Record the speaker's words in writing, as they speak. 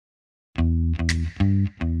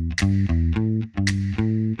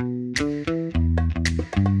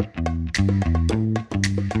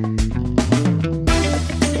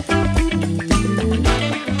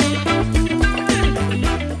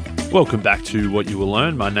Welcome back to What You Will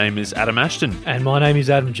Learn. My name is Adam Ashton. And my name is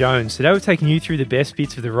Adam Jones. Today we're taking you through the best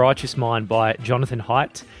bits of The Righteous Mind by Jonathan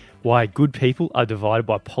Haidt, why good people are divided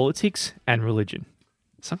by politics and religion.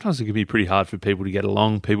 Sometimes it can be pretty hard for people to get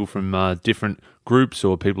along, people from different groups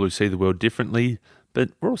or people who see the world differently,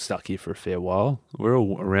 but we're all stuck here for a fair while. We're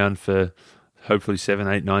all around for hopefully 7,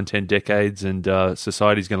 8, 9, 10 decades, and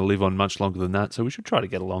society's going to live on much longer than that, so we should try to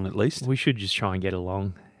get along at least. We should just try and get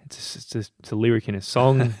along. It's a lyric in a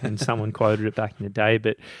song, and someone quoted it back in the day,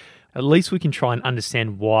 but at least we can try and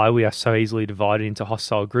understand why we are so easily divided into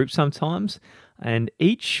hostile groups sometimes. And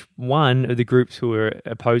each one of the groups who are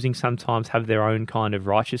opposing sometimes have their own kind of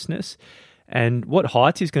righteousness. And what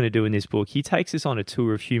Haidt is going to do in this book, he takes us on a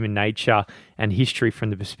tour of human nature and history from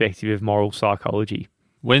the perspective of moral psychology.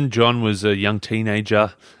 When John was a young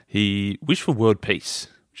teenager, he wished for world peace,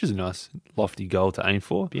 which is a nice, lofty goal to aim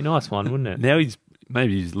for. Be a nice one, wouldn't it? Now he's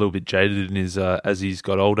a little bit jaded in his as he's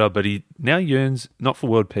got older, but he now yearns not for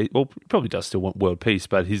world peace. Well, he probably does still want world peace,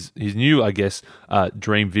 but his new, I guess,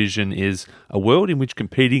 dream vision is a world in which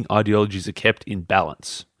competing ideologies are kept in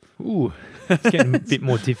balance. Ooh, it's getting a bit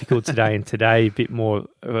more difficult today, and today a bit more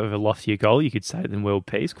of a loftier goal, you could say, than world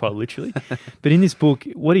peace, quite literally. But in this book,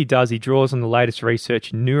 what he does, he draws on the latest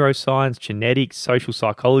research in neuroscience, genetics, social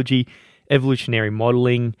psychology, evolutionary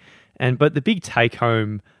modelling, but the big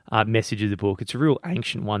take-home message of the book, it's a real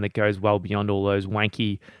ancient one that goes well beyond all those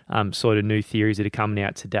wanky sort of new theories that are coming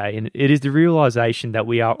out today. And it is the realisation that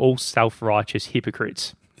we are all self-righteous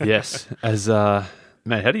hypocrites. Yes. As,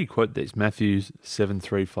 mate, how do you quote these? Matthew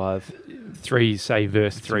 7:3-5. 3, say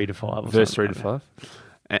verse 3 to 5. Verse 3 to 5.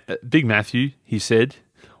 Big Matthew, he said,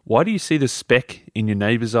 "Why do you see the speck in your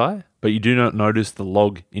neighbour's eye, but you do not notice the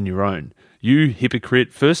log in your own? You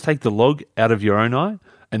hypocrite, first take the log out of your own eye,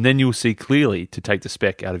 and then you'll see clearly to take the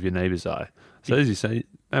speck out of your neighbour's eye." So as you say,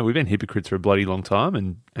 man, we've been hypocrites for a bloody long time,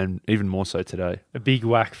 and even more so today. A big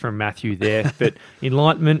whack from Matthew there. But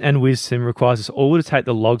enlightenment and wisdom requires us all to take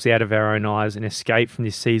the logs out of our own eyes and escape from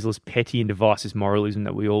this ceaseless, petty and divisive moralism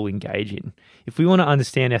that we all engage in. If we want to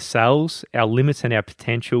understand ourselves, our limits and our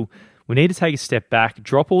potential, we need to take a step back,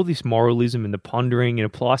 drop all this moralism and the pondering, and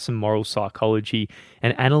apply some moral psychology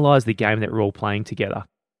and analyse the game that we're all playing together.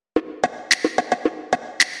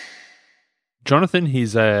 Jonathan,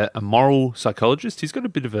 he's a moral psychologist. He's got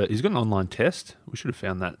an online test. We should have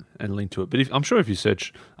found that and linked to it. But I'm sure if you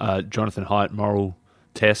search Jonathan Haidt moral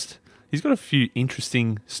test, he's got a few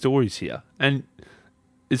interesting stories here. And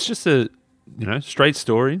it's just a straight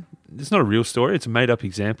story. It's not a real story. It's a made-up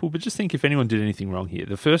example. But just think if anyone did anything wrong here.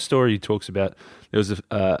 The first story he talks about, there was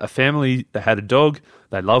a family that had a dog.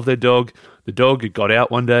 They loved their dog. The dog got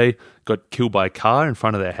out one day, got killed by a car in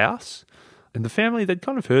front of their house. And the family, they'd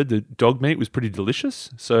kind of heard the dog meat was pretty delicious,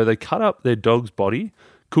 so they cut up their dog's body,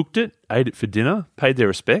 cooked it, ate it for dinner, paid their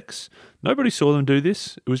respects. Nobody saw them do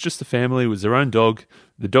this. It was just the family. It was their own dog.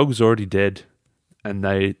 The dog was already dead, and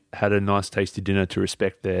they had a nice, tasty dinner to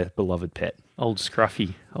respect their beloved pet. Old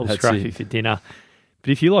Scruffy for dinner.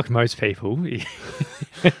 But if you're like most people, you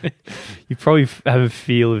probably have a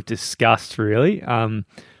feel of disgust, really.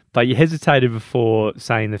 But you hesitated before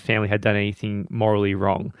saying the family had done anything morally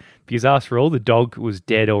wrong. Because after all, the dog was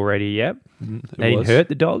dead already, yep. They didn't hurt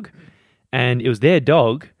the dog. And it was their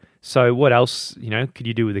dog. So what else, could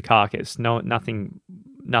you do with the carcass? No, nothing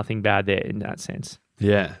bad there in that sense.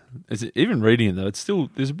 Yeah. Even reading it, though,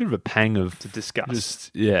 there's a bit of a pang of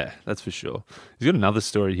disgust. Yeah, that's for sure. He's got another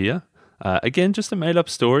story here. Again, just a made-up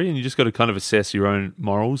story, and you just got to kind of assess your own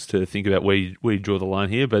morals to think about where you draw the line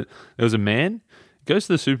here. But there was a man, goes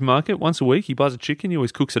to the supermarket once a week. He buys a chicken. He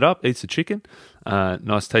always cooks it up, eats the chicken.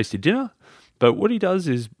 Nice, tasty dinner. But what he does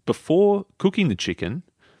is, before cooking the chicken,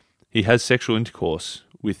 he has sexual intercourse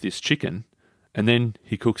with this chicken, and then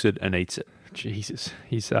he cooks it and eats it. Jesus,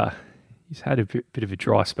 he's had a bit of a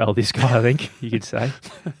dry spell, this guy, I think you could say,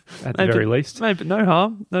 at the very least. Mate, but no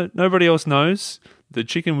harm. Nobody else knows. The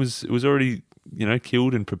chicken was already,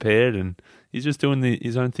 killed and prepared, and he's just doing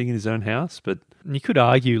his own thing in his own house. But you could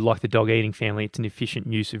argue, like the dog-eating family, it's an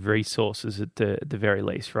efficient use of resources at the very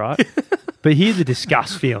least, right? But here's the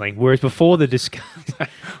disgust feeling, whereas before the disgust...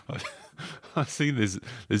 I see there's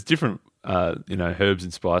different, herbs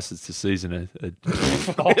and spices to season a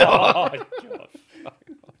Oh, God.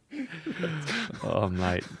 Oh,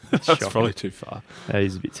 mate. That's probably too far. That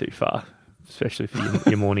is a bit too far, especially for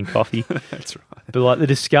your morning coffee. That's right. But like the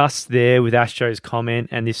disgust there with Astro's comment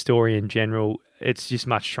and this story in general, it's just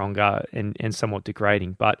much stronger and somewhat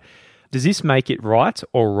degrading. But does this make it right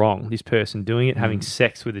or wrong, this person doing it, having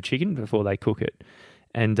sex with a chicken before they cook it?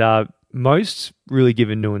 And most really give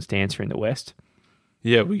a nuanced answer in the West.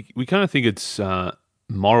 Yeah, we kind of think it's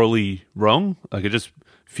morally wrong. Like it just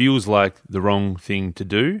feels like the wrong thing to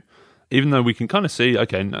do, even though we can kind of see,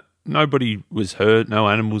 okay, nobody was hurt, no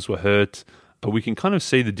animals were hurt, but we can kind of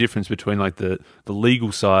see the difference between like the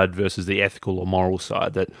legal side versus the ethical or moral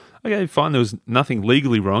side. That, okay, fine, there was nothing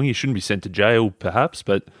legally wrong, you shouldn't be sent to jail perhaps,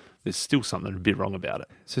 but there's still something a bit wrong about it.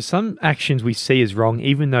 So some actions we see as wrong,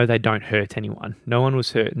 even though they don't hurt anyone. No one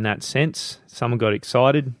was hurt in that sense. Someone got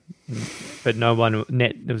excited, but there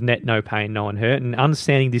was net no pain, no one hurt. And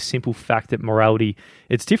understanding this simple fact that morality,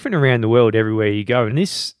 it's different around the world everywhere you go. And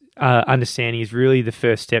this understanding is really the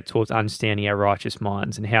first step towards understanding our righteous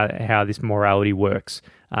minds and how this morality works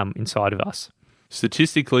inside of us.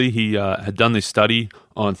 Statistically, he had done this study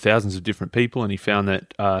on thousands of different people, and he found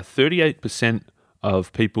that 38%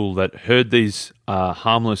 of people that heard these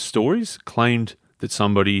harmless stories claimed that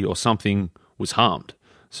somebody or something was harmed.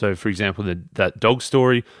 So, for example, that dog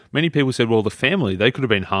story, many people said, well, the family, they could have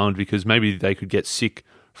been harmed because maybe they could get sick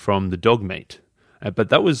from the dog meat. But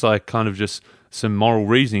that was like kind of just some moral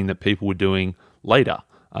reasoning that people were doing later.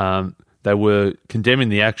 They were condemning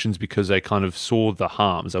the actions because they kind of saw the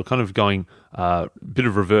harms. They were kind of going a bit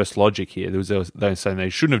of reverse logic here. They were saying they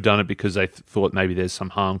shouldn't have done it because they thought maybe there's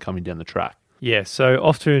some harm coming down the track. Yeah, so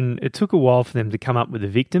often it took a while for them to come up with a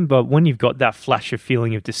victim, but when you've got that flash of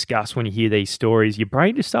feeling of disgust when you hear these stories, your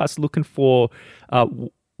brain just starts looking for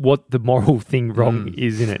what the moral thing wrong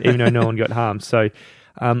is in it, even though no one got harmed. So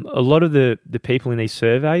a lot of the people in these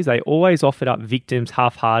surveys, they always offered up victims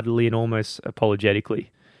half-heartedly and almost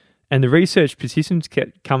apologetically. And the research participants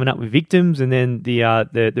kept coming up with victims, and then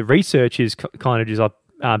the researchers kind of just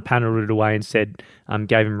paneled it away and said,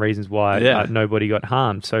 gave them reasons why nobody got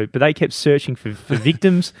harmed. So, but they kept searching for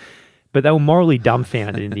victims, but they were morally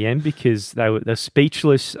dumbfounded in the end because they're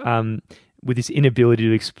speechless with this inability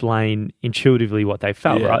to explain intuitively what they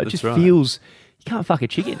felt. Right? It just feels you can't fuck a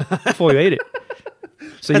chicken before you eat it.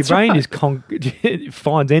 So your brain just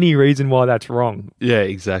finds any reason why that's wrong. Yeah,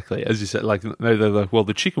 exactly. As you said, like they're like, well,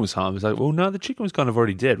 the chicken was harmed. It's like, well, no, the chicken was kind of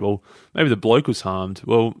already dead. Well, maybe the bloke was harmed.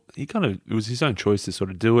 Well, it was his own choice to sort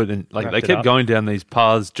of do it, and like they kept going down these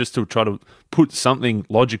paths just to try to put something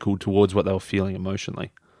logical towards what they were feeling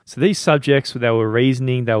emotionally. So these subjects, they were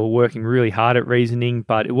reasoning, they were working really hard at reasoning,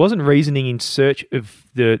 but it wasn't reasoning in search of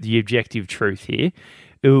the objective truth here.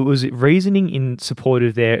 It was reasoning in support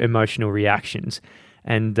of their emotional reactions.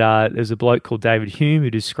 And there's a bloke called David Hume who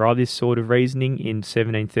described this sort of reasoning in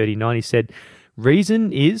 1739. He said,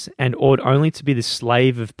 "Reason is and ought only to be the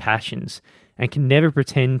slave of passions, and can never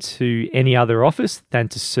pretend to any other office than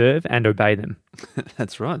to serve and obey them."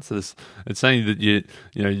 That's right. So it's saying that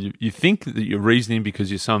you think that you're reasoning because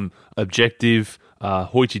you're some objective,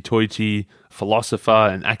 hoity-toity philosopher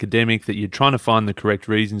and academic, that you're trying to find the correct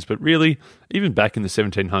reasons. But really, even back in the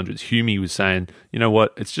 1700s, Hume was saying, you know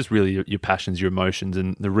what, it's just really your passions, your emotions,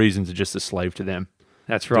 and the reasons are just a slave to them.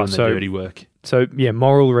 That's right. Doing the dirty work. So, yeah,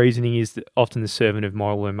 moral reasoning is often the servant of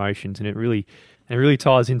moral emotions, and it really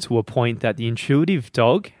ties into a point that the intuitive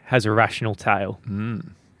dog has a rational tail.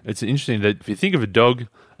 It's interesting that if you think of a dog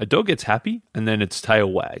gets happy and then its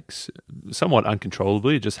tail wags somewhat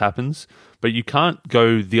uncontrollably. It just happens. But you can't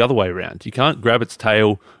go the other way around. You can't grab its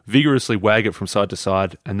tail, vigorously wag it from side to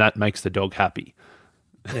side, and that makes the dog happy.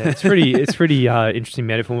 Yeah, it's pretty interesting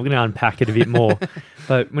metaphor. We're going to unpack it a bit more.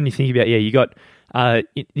 But when you think about, you got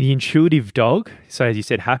the intuitive dog. So as you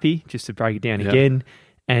said, happy, just to break it down again.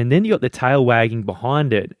 And then you got the tail wagging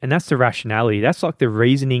behind it, and that's the rationality. That's like the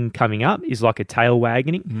reasoning coming up is like a tail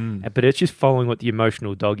wagging, but it's just following what the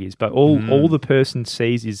emotional dog is. But all the person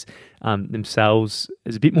sees is themselves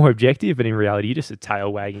as a bit more objective, but in reality, you're just a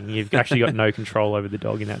tail wagging. You've actually got no control over the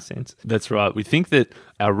dog in that sense. That's right. We think that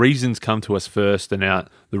our reasons come to us first, and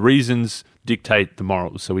the reasons dictate the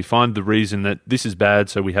morals. So we find the reason that this is bad,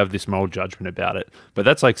 so we have this moral judgment about it. But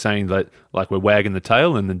that's like saying that, like, we're wagging the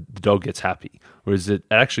tail and the dog gets happy. Whereas it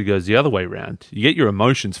actually goes the other way around. You get your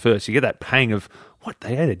emotions first. You get that pang of, what,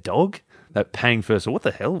 they ate a dog? That pang first. Or what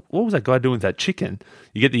the hell? What was that guy doing with that chicken?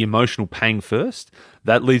 You get the emotional pang first.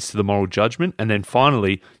 That leads to the moral judgment. And then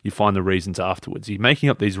finally, you find the reasons afterwards. You're making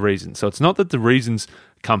up these reasons. So it's not that the reasons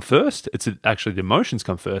come first. It's actually the emotions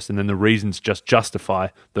come first. And then the reasons just justify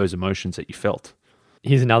those emotions that you felt.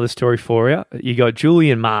 Here's another story for you. You got Julie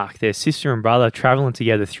and Mark, their sister and brother, traveling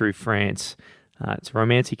together through France. It's a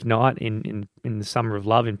romantic night in the summer of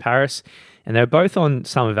love in Paris, and they were both on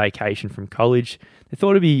summer vacation from college. They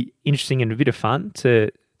thought it'd be interesting and a bit of fun to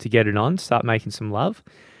get it on, start making some love.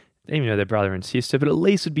 They didn't even know they're brother and sister, but at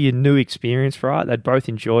least it'd be a new experience, right? They'd both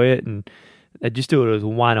enjoy it, and they'd just do it as a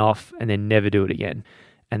one-off and then never do it again.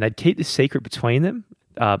 And they'd keep the secret between them.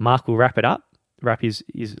 Mark will wrap it up, wrap his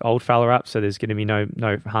old fella up, so there's going to be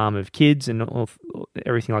no harm of kids and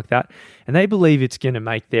everything like that. And they believe it's going to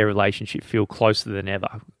make their relationship feel closer than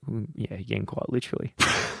ever. Yeah, again, quite literally.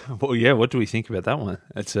 Well, yeah, what do we think about that one?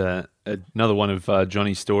 It's another one of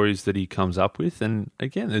Johnny's stories that he comes up with. And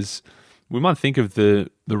again, we might think of the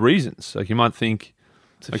reasons. Like you might think,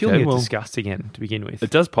 it's a feeling of disgust again to begin with.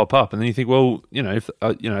 It does pop up, and then you think, well,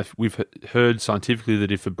 if we've heard scientifically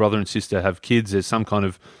that if a brother and sister have kids, there's some kind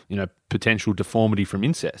of potential deformity from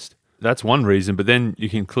incest. That's one reason, but then you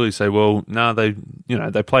can clearly say, well, no,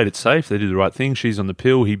 they played it safe, they did the right thing. She's on the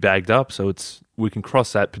pill, he bagged up, so we can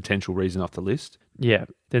cross that potential reason off the list. Yeah.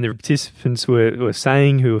 Then the participants were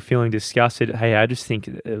saying, who were feeling disgusted, hey, I just think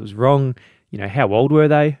it was wrong. How old were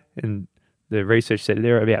they? And the research said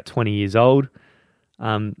they're about 20 years old.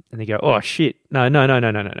 And they go, oh, shit, no.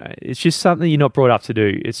 It's just something you're not brought up to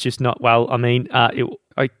do. It's just not,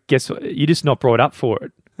 I guess you're just not brought up for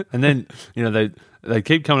it. And then, they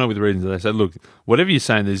keep coming up with reasons. They say, look, whatever you're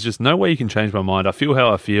saying, there's just no way you can change my mind. I feel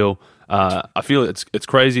how I feel. I feel it's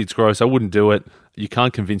crazy, it's gross, I wouldn't do it. You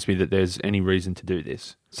can't convince me that there's any reason to do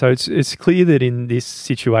this. So it's clear that in this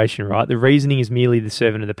situation, right, the reasoning is merely the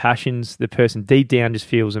servant of the passions. The person deep down just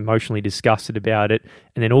feels emotionally disgusted about it,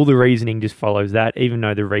 and then all the reasoning just follows that, even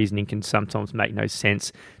though the reasoning can sometimes make no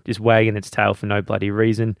sense, just wagging its tail for no bloody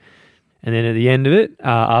reason. And then at the end of it,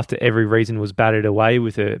 after every reason was batted away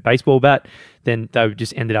with a baseball bat, then they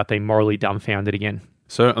just ended up being morally dumbfounded again.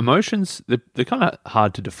 So emotions, they're kind of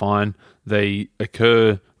hard to define. They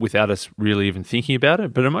occur without us really even thinking about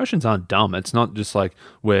it, but emotions aren't dumb. It's not just like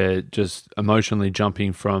we're just emotionally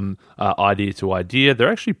jumping from idea to idea.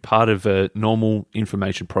 They're actually part of a normal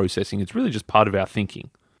information processing. It's really just part of our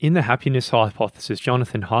thinking. In The Happiness Hypothesis,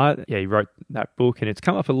 Jonathan Haidt, he wrote that book, and it's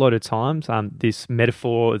come up a lot of times, this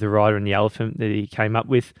metaphor of the rider and the elephant that he came up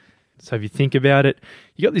with. So if you think about it,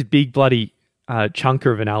 you got this big bloody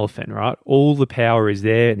chunker of an elephant, right? All the power is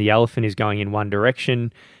there, and the elephant is going in one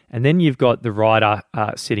direction, and then you've got the rider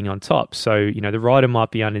sitting on top. So, the rider might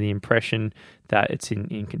be under the impression that it's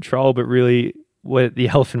in control, but really what the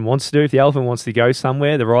elephant wants to do, if the elephant wants to go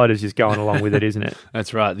somewhere, the rider's just going along with it, isn't it?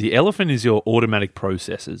 That's right. The elephant is your automatic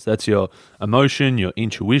processes. That's your emotion, your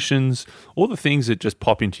intuitions, all the things that just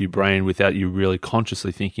pop into your brain without you really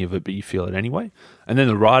consciously thinking of it, but you feel it anyway. And then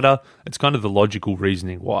the rider, it's kind of the logical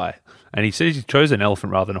reasoning why. And he says he chose an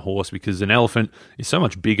elephant rather than a horse because an elephant is so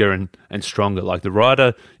much bigger and stronger. Like the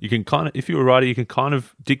rider, you can kind of, if you're a rider, you can kind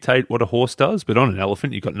of dictate what a horse does, but on an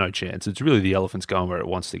elephant, you've got no chance. It's really the elephant's going where it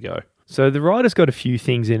wants to go. So the rider's got a few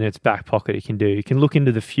things in its back pocket it can do. It can look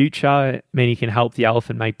into the future, meaning it can help the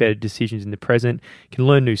elephant make better decisions in the present. It can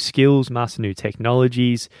learn new skills, master new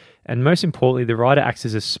technologies, and most importantly, the rider acts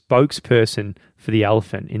as a spokesperson for the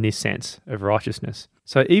elephant in this sense of righteousness.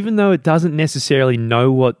 So even though it doesn't necessarily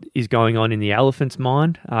know what is going on in the elephant's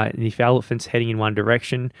mind, and if the elephant's heading in one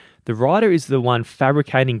direction, the rider is the one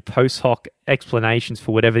fabricating post hoc explanations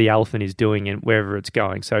for whatever the elephant is doing and wherever it's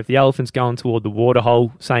going. So if the elephant's going toward the water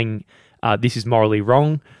hole saying this is morally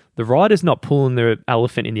wrong, the rider's not pulling the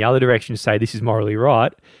elephant in the other direction to say this is morally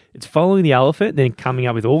right. It's following the elephant, then coming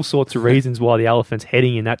up with all sorts of reasons why the elephant's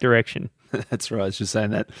heading in that direction. That's right. It's just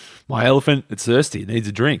saying that my elephant, it's thirsty, it needs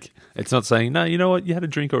a drink. It's not saying, no, you know what, you had a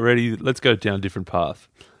drink already, let's go down a different path.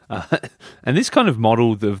 And this kind of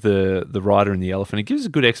model of the rider and the elephant, it gives a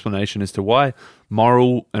good explanation as to why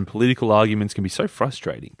moral and political arguments can be so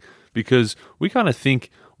frustrating. Because we kind of think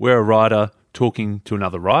we're a rider talking to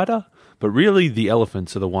another rider, but really the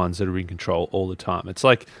elephants are the ones that are in control all the time. It's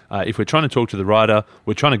like if we're trying to talk to the rider,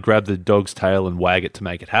 we're trying to grab the dog's tail and wag it to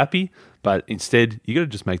make it happy. But instead, you got to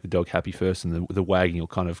just make the dog happy first, and the wagging will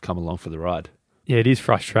kind of come along for the ride. Yeah, it is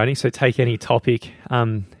frustrating. So take any topic,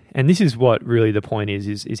 and this is what really the point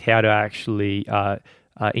is how to actually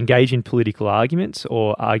engage in political arguments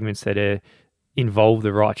or arguments that involve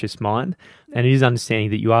the righteous mind. And it is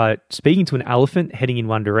understanding that you are speaking to an elephant heading in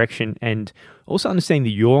one direction, and also understanding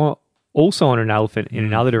that you're also on an elephant in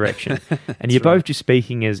another direction. And you're both just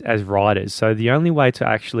speaking as riders. So the only way to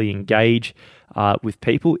actually engage with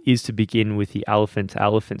people is to begin with the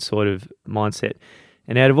elephant-to-elephant sort of mindset.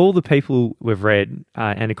 And out of all the people we've read,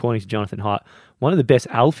 and according to Jonathan Haidt, one of the best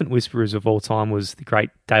elephant whisperers of all time was the great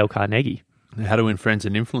Dale Carnegie. How to win friends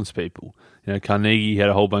and influence people. Carnegie had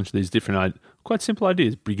a whole bunch of these different, quite simple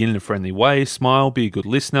ideas. Begin in a friendly way, smile, be a good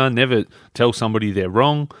listener, never tell somebody they're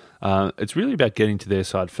wrong. It's really about getting to their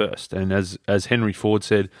side first. And as Henry Ford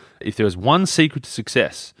said, if there was one secret to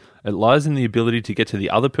success, it lies in the ability to get to the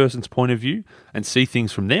other person's point of view and see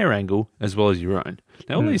things from their angle as well as your own.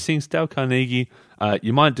 Now, all these things, Dale Carnegie,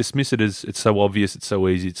 you might dismiss it as it's so obvious, it's so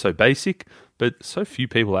easy, it's so basic, but so few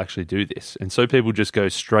people actually do this. And so people just go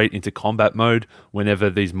straight into combat mode whenever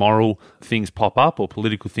these moral things pop up or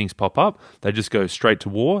political things pop up. They just go straight to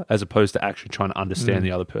war as opposed to actually trying to understand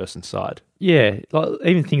the other person's side. Yeah, like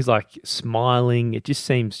even things like smiling, it just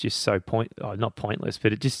seems just so not pointless,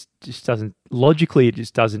 but it just doesn't, logically, it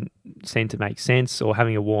just doesn't seem to make sense, or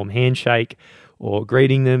having a warm handshake or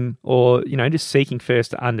greeting them, or, just seeking first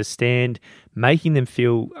to understand, making them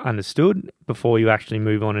feel understood before you actually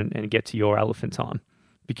move on and get to your elephant time.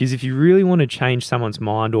 Because if you really want to change someone's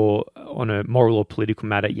mind or on a moral or political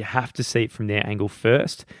matter, you have to see it from their angle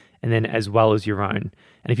first, and then as well as your own.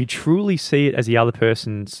 And if you truly see it as the other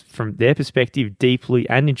person's from their perspective deeply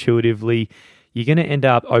and intuitively, you're going to end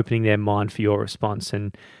up opening their mind for your response.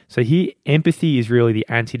 And so here, empathy is really the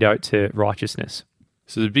antidote to righteousness.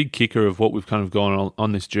 So the big kicker of what we've kind of gone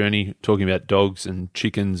on this journey, talking about dogs and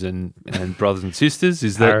chickens and brothers and sisters,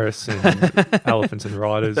 is that Paris and elephants and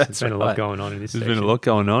riders. There's been a lot going on in this section. There's been a lot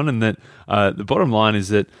going on, and that the bottom line is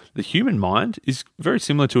that the human mind is very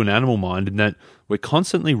similar to an animal mind in that we're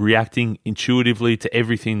constantly reacting intuitively to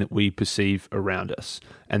everything that we perceive around us.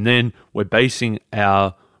 And then we're basing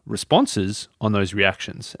our responses on those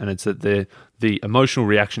reactions. And it's that the emotional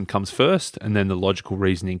reaction comes first, and then the logical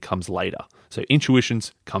reasoning comes later. So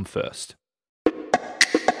intuitions come first.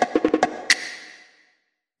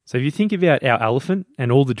 So if you think about our elephant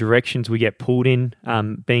and all the directions we get pulled in,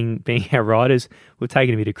 being our riders, we're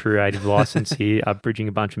taking a bit of creative license here, bridging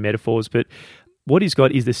a bunch of metaphors. But what he's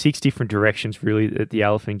got is the 6 different directions really that the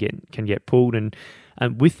elephant can get pulled. And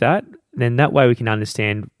with that, then that way we can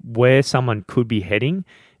understand where someone could be heading.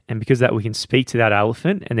 And because of that, we can speak to that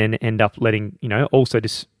elephant and then end up letting, also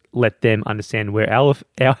just let them understand where our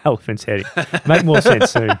elephant's heading. Make more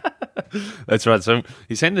sense soon. That's right. So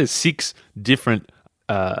he's saying there's 6 different,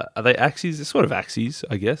 are they axes? They're sort of axes,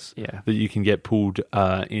 I guess, yeah, that you can get pulled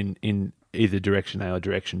in either direction A or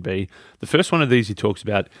direction B. The first one of these he talks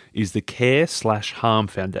about is the Care/Harm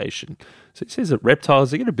Foundation. So he says that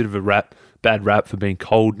reptiles, they get a bit of a bad rap for being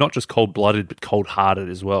cold, not just cold-blooded, but cold-hearted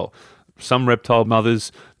as well. Some reptile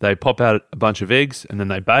mothers, they pop out a bunch of eggs and then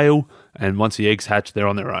they bail, and once the eggs hatch, they're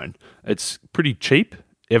on their own. It's pretty cheap,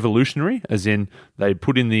 evolutionary, as in they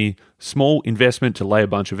put in the small investment to lay a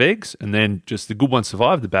bunch of eggs, and then just the good ones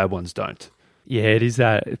survive, the bad ones don't. Yeah, it is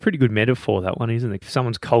a pretty good metaphor, that one, isn't it? If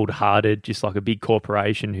someone's cold-hearted, just like a big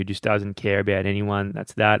corporation who just doesn't care about anyone,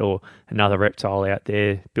 that's that. Or another reptile out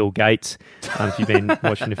there, Bill Gates. If you've been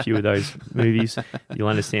watching a few of those movies, you'll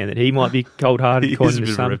understand that he might be cold-hearted, according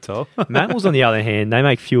to some. Reptile. Mammals, on the other hand, they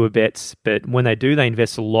make fewer bets, but when they do, they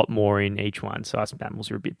invest a lot more in each one. So us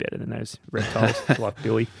mammals are a bit better than those reptiles, like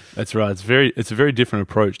Billy. That's right. It's a very different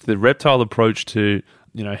approach. The reptile approach to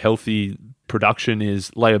healthy production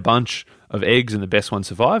is lay a bunch of eggs and the best ones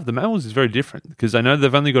survive. The mammals is very different because they know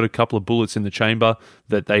they've only got a couple of bullets in the chamber,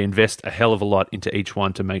 that they invest a hell of a lot into each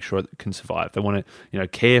one to make sure it can survive. They want to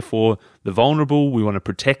care for the vulnerable. We want to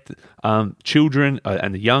protect children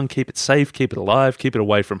and the young, keep it safe, keep it alive, keep it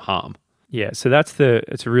away from harm. Yeah, so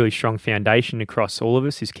it's a really strong foundation across all of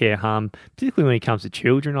us, is care harm, particularly when it comes to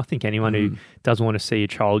children. I think anyone who doesn't want to see a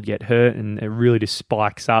child get hurt, and it really just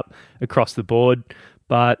spikes up across the board.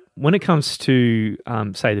 But when it comes to,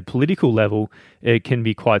 say, the political level, it can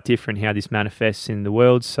be quite different how this manifests in the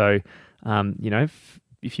world. So,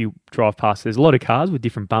 if you drive past, there's a lot of cars with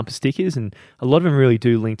different bumper stickers, and a lot of them really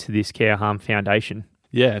do link to this Care Harm Foundation.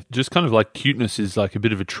 Yeah, just kind of like cuteness is like a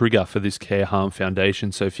bit of a trigger for this Care Harm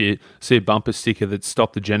Foundation. So if you see a bumper sticker that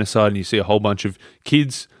stopped the genocide and you see a whole bunch of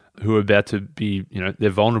kids who are about to be, they're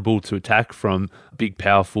vulnerable to attack from big,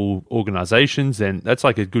 powerful organizations, then that's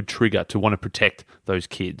like a good trigger to want to protect those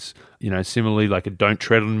kids. Similarly, like a don't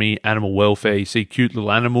tread on me, animal welfare, you see cute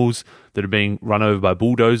little animals that are being run over by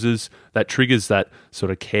bulldozers, that triggers that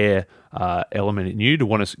sort of care element in you to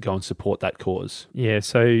want to go and support that cause. Yeah,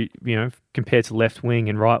 so, compared to left wing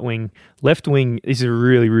and right wing, left wing is a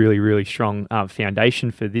really, really, really strong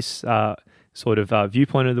foundation for this sort of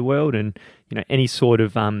viewpoint of the world, and any sort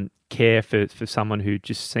of care for someone who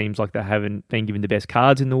just seems like they haven't been given the best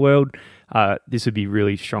cards in the world, this would be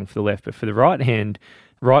really strong for the left. But for the right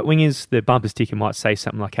wingers, the bumper sticker might say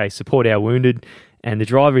something like, hey, support our wounded, and the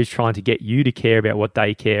driver is trying to get you to care about what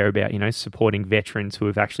they care about, supporting veterans who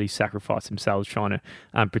have actually sacrificed themselves trying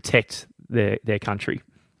to protect their country.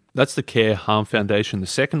 That's the Care Harm Foundation. The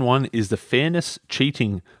second one is the Fairness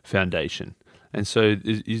Cheating Foundation. And so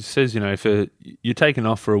it says, if you're taken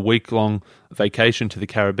off for a week-long vacation to the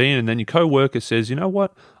Caribbean and then your co-worker says, you know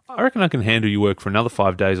what, I reckon I can handle your work for another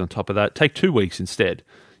 5 days on top of that. Take 2 weeks instead.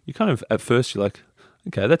 You kind of, at first, you're like,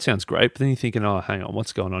 Okay, that sounds great. But then you're thinking, oh, hang on,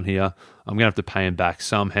 what's going on here? I'm going to have to pay him back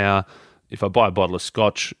somehow. If I buy a bottle of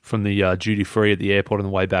scotch from the duty-free at the airport on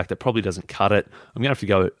the way back, that probably doesn't cut it. I'm going to have to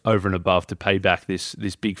go over and above to pay back this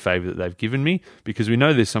big favour that they've given me, because we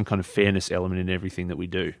know there's some kind of fairness element in everything that we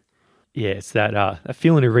do. Yeah, it's that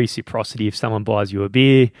feeling of reciprocity. If someone buys you a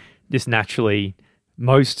beer, just naturally,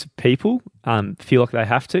 most people feel like they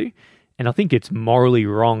have to. And I think it's morally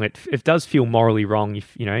wrong. It does feel morally wrong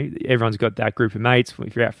if, everyone's got that group of mates.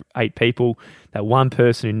 If you're out for 8 people, that one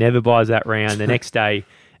person who never buys that round the next day,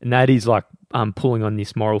 and that is like pulling on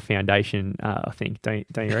this moral foundation, I think. Don't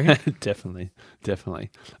you reckon? Definitely.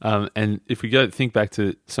 And if we think back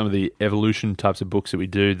to some of the evolution types of books that we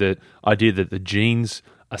do, the idea that the genes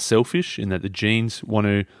are selfish and that the genes want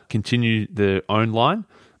to continue their own line,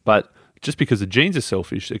 but just because the genes are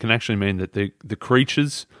selfish, it can actually mean that the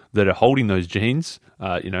creatures that are holding those genes,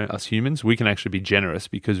 us humans, we can actually be generous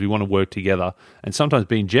because we want to work together. And sometimes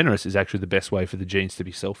being generous is actually the best way for the genes to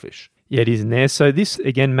be selfish. Yeah, it is in there. So this,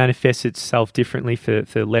 again, manifests itself differently for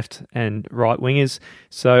left and right wingers.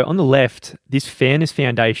 So on the left, this fairness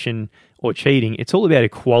foundation or cheating, it's all about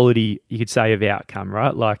equality, you could say, of outcome,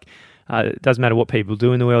 right? Like, it doesn't matter what people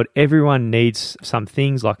do in the world. Everyone needs some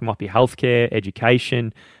things, like it might be healthcare,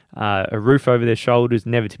 education, a roof over their shoulders,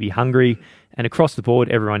 never to be hungry. And across the board,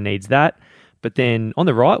 everyone needs that. But then on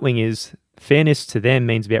the right wing is fairness to them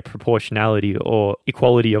means about proportionality or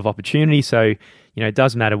equality of opportunity. So, it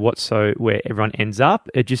doesn't matter where everyone ends up.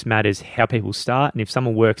 It just matters how people start. And if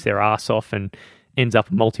someone works their ass off and ends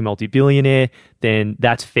up a multi-billionaire, then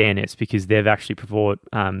that's fairness because they've actually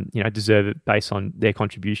deserve it based on their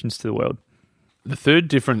contributions to the world. The third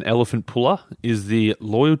different elephant puller is the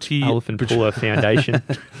loyalty... Elephant puller foundation.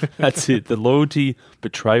 That's it, the loyalty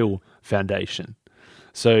betrayal foundation.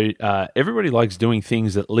 So everybody likes doing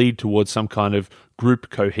things that lead towards some kind of group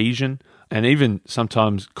cohesion, and even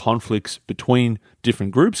sometimes conflicts between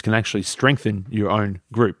different groups can actually strengthen your own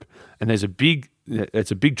group. And it's a big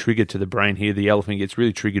trigger to the brain here. The elephant gets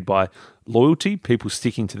really triggered by loyalty, people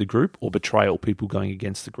sticking to the group, or betrayal, people going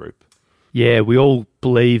against the group. Yeah, we all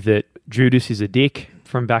believe that Judas is a dick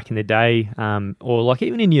from back in the day, or like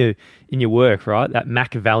even in your work, right? That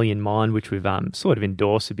Machiavellian mind, which we've sort of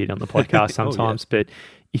endorsed a bit on the podcast sometimes. But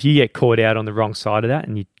if you get caught out on the wrong side of that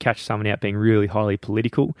and you catch someone out being really highly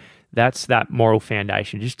political, that's that moral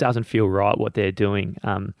foundation. It just doesn't feel right what they're doing.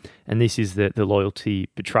 And this is the loyalty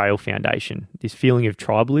betrayal foundation. This feeling of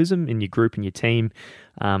tribalism in your group and your team,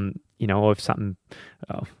 or if something...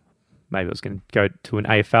 maybe I was going to go to an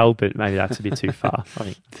AFL, but maybe that's a bit too far,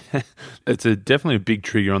 I think. It's definitely a big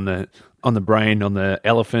trigger on the brain, on the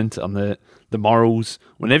elephant, on the morals.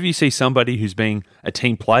 Whenever you see somebody who's being a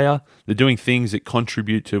team player, they're doing things that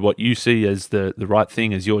contribute to what you see as the right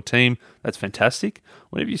thing as your team, that's fantastic.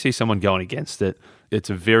 Whenever you see someone going against it, it's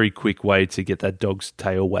a very quick way to get that dog's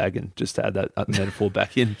tail wagging, just to add that metaphor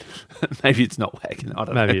back in. Maybe it's not wagging, I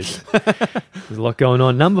don't know. Maybe it is. There's a lot going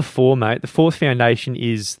on. Number 4, mate, the fourth foundation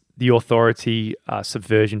is the authority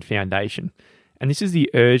subversion foundation. And this is the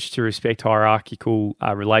urge to respect hierarchical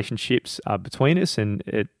relationships between us, and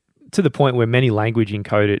to the point where many language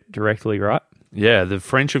encode it directly, right? Yeah, the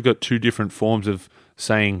French have got 2 different forms of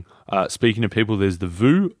saying, speaking to people. There's the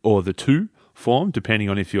vous or the tu form, depending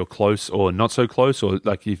on if you're close or not so close, or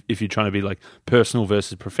like if you're trying to be like personal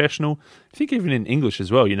versus professional. I think even in English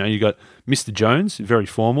as well, you got Mr. Jones, very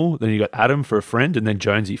formal, then you got Adam for a friend, and then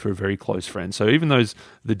Jonesy for a very close friend. So even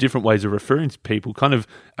the different ways of referring to people kind of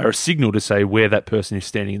are a signal to say where that person is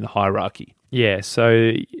standing in the hierarchy. Yeah,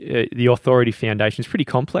 so the authority foundation is pretty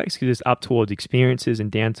complex because it's up towards experiences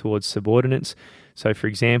and down towards subordinates. So, for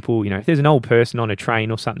example, if there's an old person on a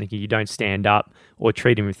train or something and you don't stand up or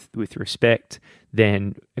treat him with respect,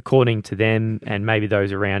 then according to them and maybe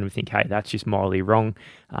those around, we think, hey, that's just morally wrong.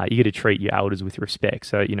 You got to treat your elders with respect.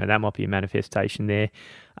 So, that might be a manifestation there.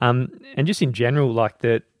 And just in general, like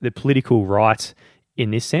the political right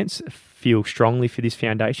in this sense feel strongly for this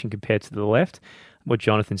foundation compared to the left. What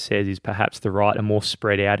Jonathan says is perhaps the right are more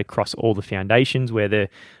spread out across all the foundations, where the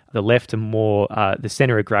left are more, the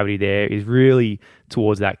center of gravity there is really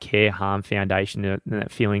towards that care harm foundation and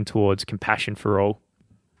that feeling towards compassion for all.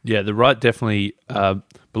 Yeah, the right definitely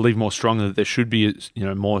believe more strongly that there should be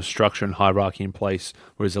more structure and hierarchy in place,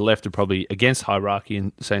 whereas the left are probably against hierarchy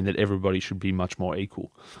and saying that everybody should be much more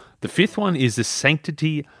equal. The 5th one is the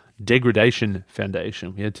sanctity degradation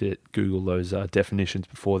foundation. We had to Google those definitions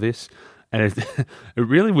before this. And it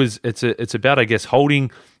really was. It's about, I guess,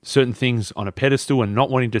 holding certain things on a pedestal and not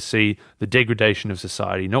wanting to see the degradation of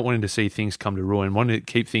society, not wanting to see things come to ruin, wanting to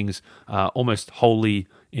keep things almost wholly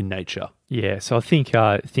in nature. Yeah, so I think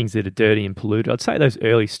things that are dirty and polluted, I'd say those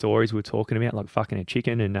early stories we're talking about, like fucking a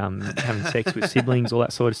chicken and having sex with siblings, all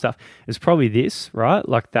that sort of stuff, is probably this, right?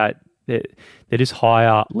 Like that. They're just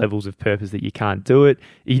higher levels of purpose that you can't do it.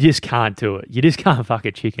 You just can't do it. You just can't fuck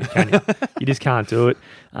a chicken, can you? You just can't do it.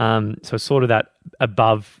 So it's sort of that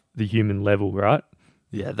above the human level, right?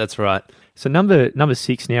 Yeah, that's right. So number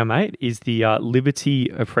 6 now, mate, is the Liberty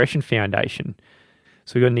Oppression Foundation.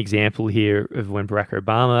 So we've got an example here of when Barack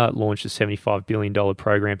Obama launched a $75 billion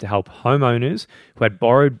program to help homeowners who had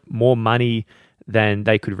borrowed more money than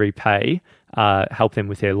they could repay, help them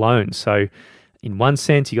with their loans. So in one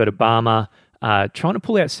sense, you got Obama trying to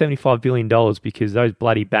pull out $75 billion because those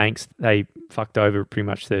bloody banks, they fucked over pretty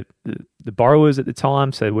much the borrowers at the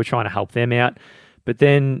time. So we're trying to help them out. But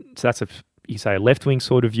then, so that's you say a left-wing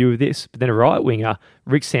sort of view of this. But then a right-winger,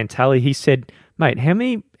 Rick Santelli, he said, mate, how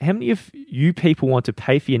many of you people want to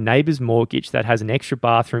pay for your neighbour's mortgage that has an extra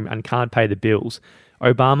bathroom and can't pay the bills?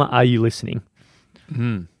 Obama, are you listening?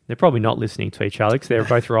 They're probably not listening to each other because they're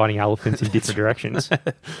both riding elephants in different directions.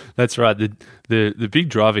 That's right. The big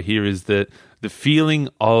driver here is the feeling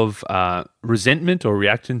of resentment or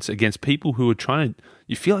reactions against people who are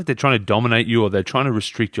you feel like they're trying to dominate you or they're trying to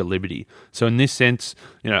restrict your liberty. So in this sense,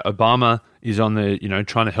 Obama is on the,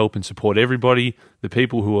 trying to help and support everybody. The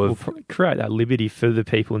people who are... create that liberty for the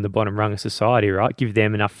people in the bottom rung of society, right? Give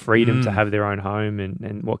them enough freedom to have their own home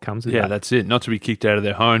and what comes with that. Yeah, that's it. Not to be kicked out of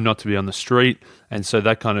their home, not to be on the street. And so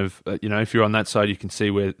that kind of, if you're on that side, you can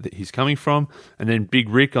see where he's coming from. And then Big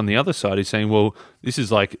Rick on the other side is saying, well, this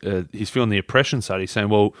is like, he's feeling the oppression side. He's saying,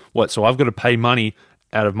 well, what? So I've got to pay money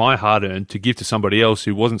out of my hard-earned to give to somebody else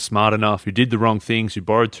who wasn't smart enough, who did the wrong things, who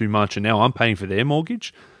borrowed too much, and now I'm paying for their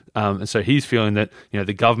mortgage. And so he's feeling that,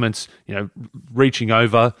 the government's, reaching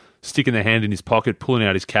over, sticking their hand in his pocket, pulling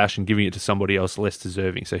out his cash and giving it to somebody else less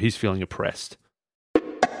deserving. So he's feeling oppressed.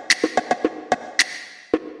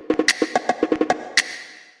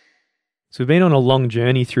 So we've been on a long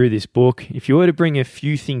journey through this book. If you were to bring a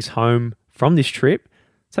few things home from this trip,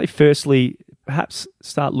 say firstly, perhaps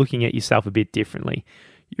start looking at yourself a bit differently.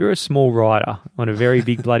 You're a small rider on a very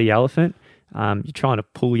big bloody elephant. You're trying to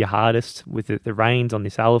pull your hardest with the reins on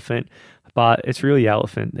this elephant, but it's really the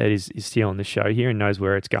elephant that is stealing the show here and knows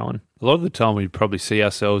where it's going. A lot of the time we probably see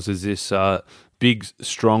ourselves as this big,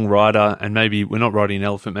 strong rider, and maybe we're not riding an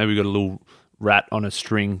elephant, maybe we've got a little rat on a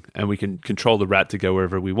string and we can control the rat to go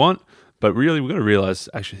wherever we want. But really, we've got to realize,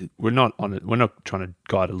 actually, we're not trying to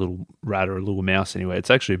guide a little rat or a little mouse anyway.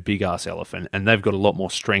 It's actually a big-ass elephant, and they've got a lot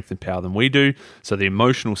more strength and power than we do. So the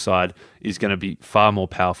emotional side is going to be far more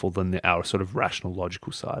powerful than our sort of rational,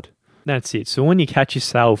 logical side. That's it. So when you catch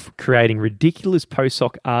yourself creating ridiculous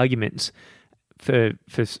post-hoc arguments for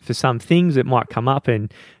some things that might come up,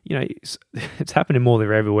 and it's happening more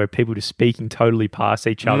than ever where people are just speaking totally past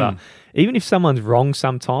each other. Even if someone's wrong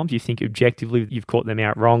sometimes, you think objectively you've caught them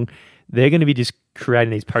out wrong, they're going to be just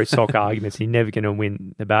creating these post-hoc arguments. You're never going to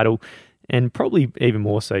win the battle. And probably even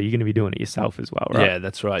more so, you're going to be doing it yourself as well, right? Yeah,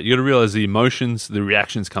 that's right. You got to realize the emotions, the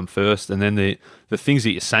reactions come first, and then the things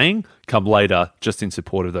that you're saying come later just in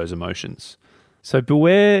support of those emotions. So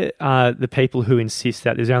beware the people who insist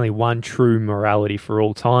that there's only one true morality for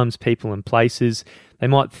all times, people and places. They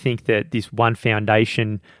might think that this one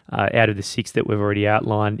foundation out of the 6 that we've already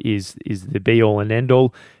outlined is the be-all and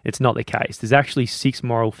end-all. It's not the case. There's actually 6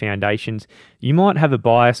 moral foundations. You might have a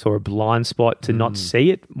bias or a blind spot to not see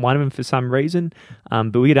it, one of them for some reason,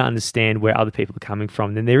 but we got to understand where other people are coming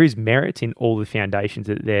from. Then there is merit in all the foundations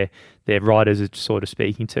that their writers are sort of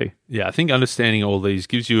speaking to. Yeah, I think understanding all these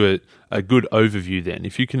gives you a good overview then.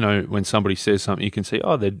 If you can know when somebody says something, you can see,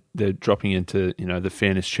 oh, they're dropping into the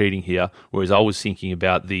fairness cheating here, whereas I was thinking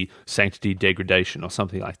about the sanctity degradation or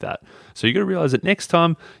something like that. So you got to realize that next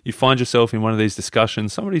time you find yourself in one of these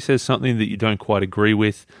discussions, somebody says something that you don't quite agree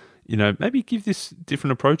with, maybe give this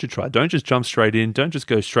different approach a try. Don't just jump straight in. Don't just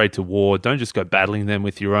go straight to war. Don't just go battling them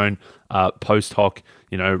with your own post hoc,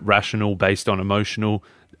 rational based on emotional.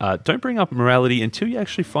 Don't bring up morality until you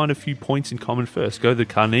actually find a few points in common first. Go the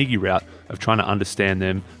Carnegie route of trying to understand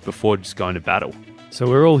them before just going to battle. So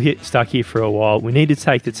we're all stuck here for a while. We need to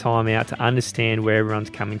take the time out to understand where everyone's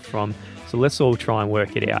coming from. So let's all try and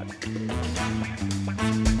work it out.